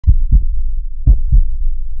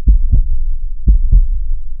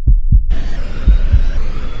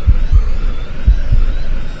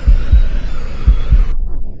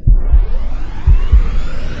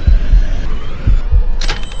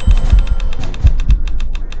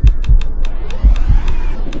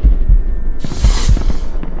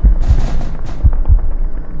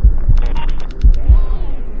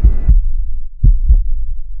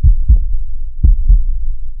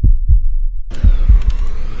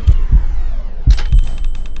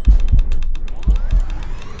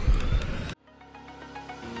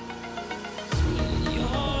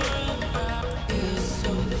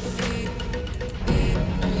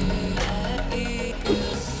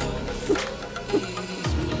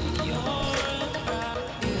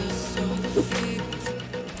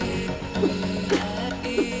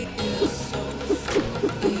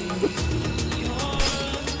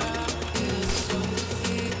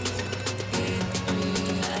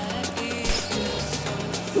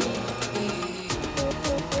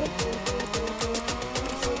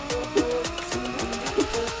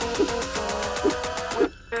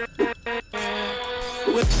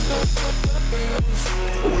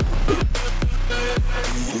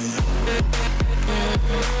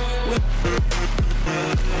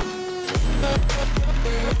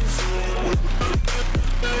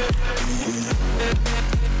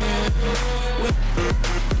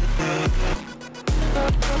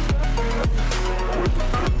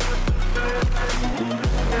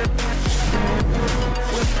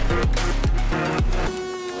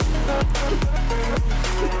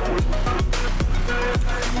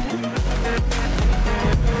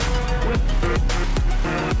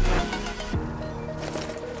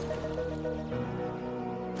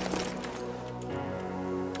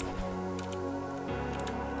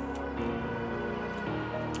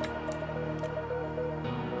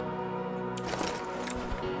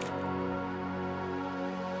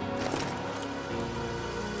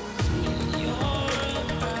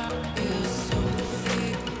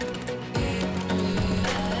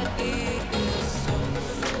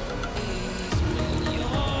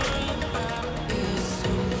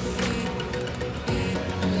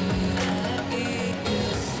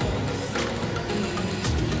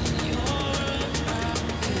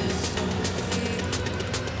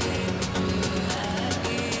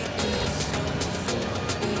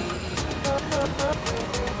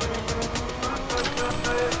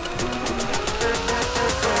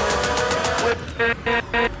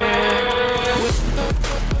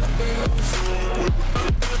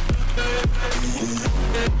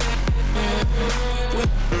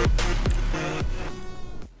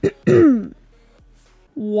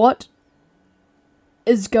What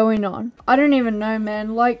is going on? I don't even know,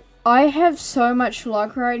 man. Like, I have so much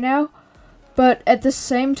luck right now, but at the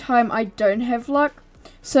same time, I don't have luck.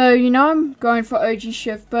 So, you know, I'm going for OG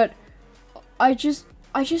shift, but I just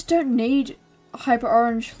don't need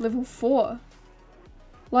HyperOrange level 4.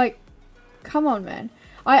 Like, come on, man.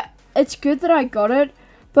 It's good that I got it,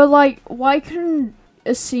 but like, why couldn't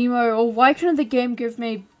Asimo, or why couldn't the game give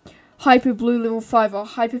me Hyper Blue level 5 or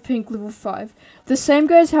Hyper Pink level 5? The same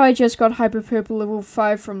goes how I just got Hyper Purple level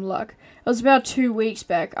 5 from luck. It was about 2 weeks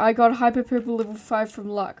back. I got Hyper Purple level 5 from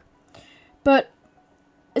luck. But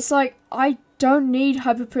it's like, I don't need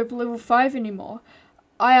Hyper Purple level 5 anymore.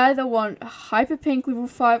 I either want Hyper Pink level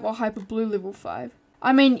 5 or Hyper Blue level 5.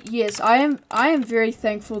 I mean, yes, I am very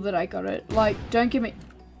thankful that I got it. Like, don't get me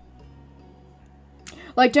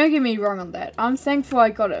wrong on that. I'm thankful I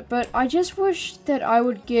got it, but I just wish that I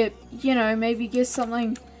would get, you know, maybe get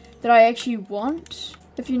something that I actually want,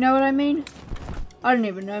 if you know what I mean. I don't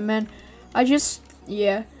even know, man.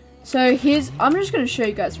 Yeah. So I'm just gonna show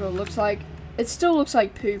you guys what it looks like. It still looks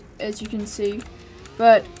like poop, as you can see,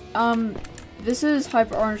 but this is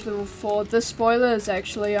HyperOrange level 4. The spoiler is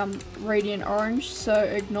actually Radiant Orange, so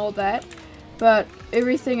ignore that. But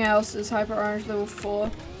everything else is HyperOrange level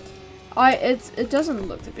 4. It doesn't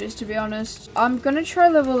look the best, to be honest. I'm gonna try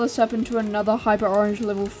level this up into another HyperOrange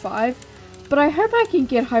level 5, but I hope I can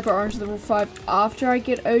get HyperOrange level 5 after I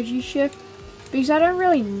get OG shift, because I don't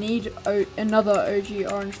really need another OG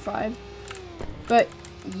Orange 5. But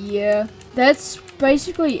yeah, that's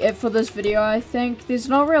basically it for this video. I think there's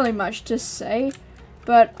not really much to say,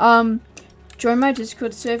 but join my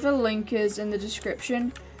Discord server, link is in the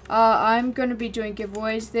description. I'm going to be doing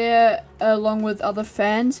giveaways there along with other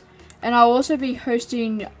fans, and I'll also be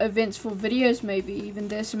hosting events for videos, maybe even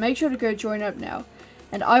there, so make sure to go join up now,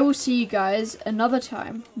 and I will see you guys another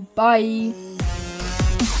time. Bye.